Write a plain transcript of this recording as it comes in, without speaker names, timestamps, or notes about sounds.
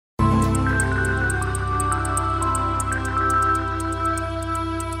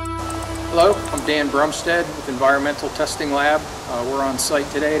Hello, I'm Dan Brumstead with Environmental Testing Lab. We're on site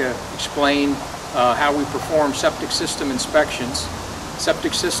today to explain how we perform septic system inspections.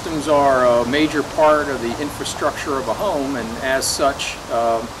 Septic systems are a major part of the infrastructure of a home, and as such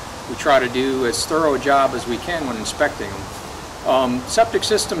we try to do as thorough a job as we can when inspecting them. Septic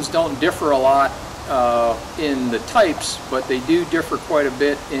systems don't differ a lot in the types, but they do differ quite a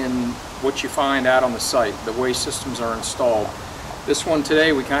bit in what you find out on the site, the way systems are installed. This one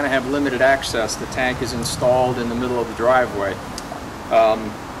today, we kind of have limited access. The tank is installed in the middle of the driveway.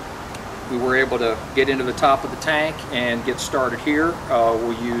 We were able to get into the top of the tank and get started here.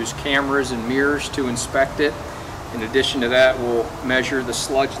 We'll use cameras and mirrors to inspect it. In addition to that, we'll measure the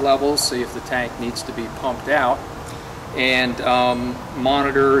sludge levels, see if the tank needs to be pumped out, and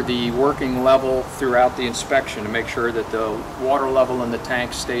monitor the working level throughout the inspection to make sure that the water level in the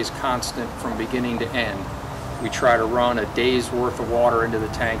tank stays constant from beginning to end. We try to run a day's worth of water into the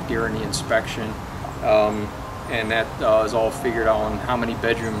tank during the inspection, and that is all figured on how many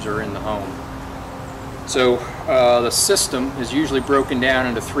bedrooms are in the home. So the system is usually broken down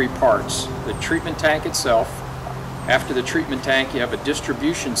into three parts. The treatment tank itself. After the treatment tank, you have a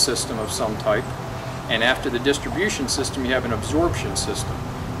distribution system of some type, and after the distribution system, you have an absorption system.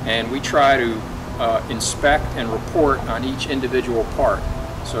 And we try to inspect and report on each individual part.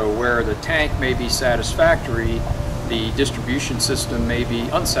 So where the tank may be satisfactory, the distribution system may be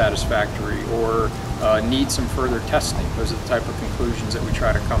unsatisfactory or need some further testing. Those are the type of conclusions that we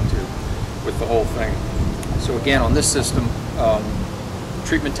try to come to with the whole thing. So again, on this system,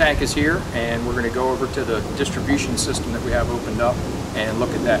 treatment tank is here, and we're going to go over to the distribution system that we have opened up and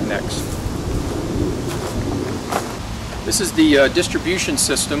look at that next. This is the distribution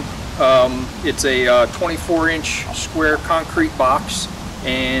system. It's a 24-inch square concrete box,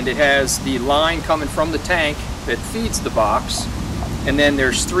 and it has the line coming from the tank that feeds the box, and then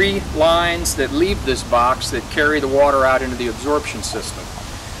there's three lines that leave this box that carry the water out into the absorption system.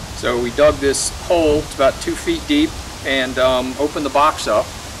 So we dug this hole, it's about 2 feet deep, and opened the box up,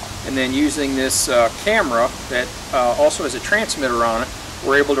 and then using this camera that also has a transmitter on it,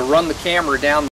 we're able to run the camera down